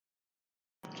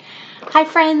Hi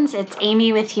friends, it's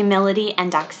Amy with Humility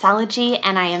and Doxology,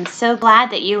 and I am so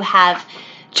glad that you have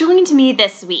joined me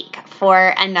this week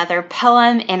for another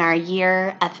poem in our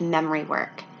year of memory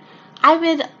work. I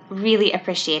would really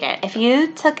appreciate it if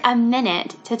you took a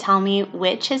minute to tell me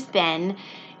which has been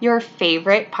your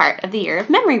favorite part of the year of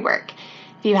memory work.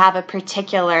 If you have a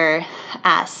particular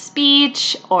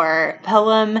speech or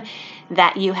poem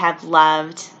that you have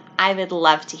loved, I would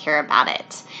love to hear about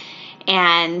it.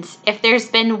 And if there's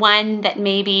been one that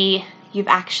maybe you've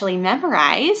actually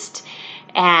memorized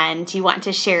and you want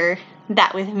to share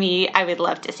that with me, I would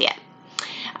love to see it.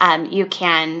 You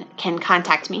can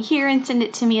contact me here and send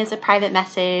it to me as a private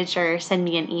message or send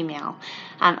me an email.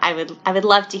 I would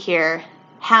love to hear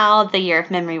how the year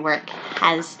of memory work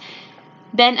has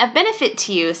been of benefit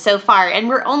to you so far. And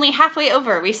we're only halfway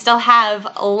over. We still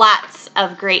have lots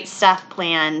of great stuff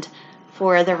planned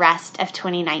for the rest of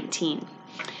 2019.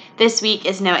 This week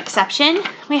is no exception.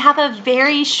 We have a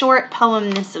very short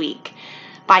poem this week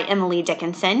by Emily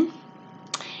Dickinson,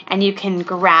 and you can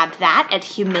grab that at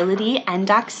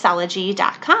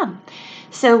humilityanddoxology.com.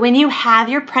 So when you have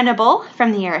your printable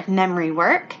from the year of memory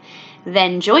work,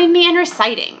 then join me in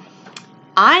reciting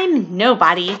I'm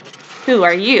Nobody, Who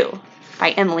Are You? By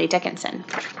Emily Dickinson.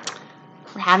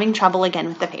 We're having trouble again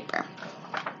with the paper.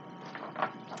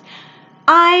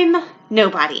 I'm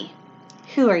nobody.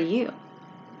 Who are you?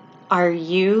 Are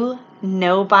you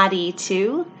nobody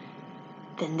too?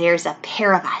 Then there's a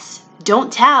pair of us.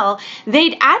 Don't tell.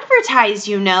 They'd advertise,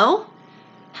 you know.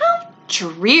 How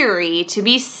dreary to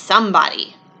be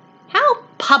somebody. How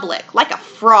public, like a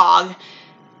frog.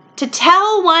 To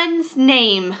tell one's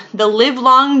name the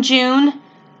livelong June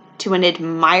to an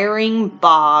admiring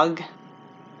bog.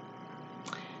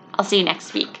 I'll see you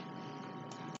next week.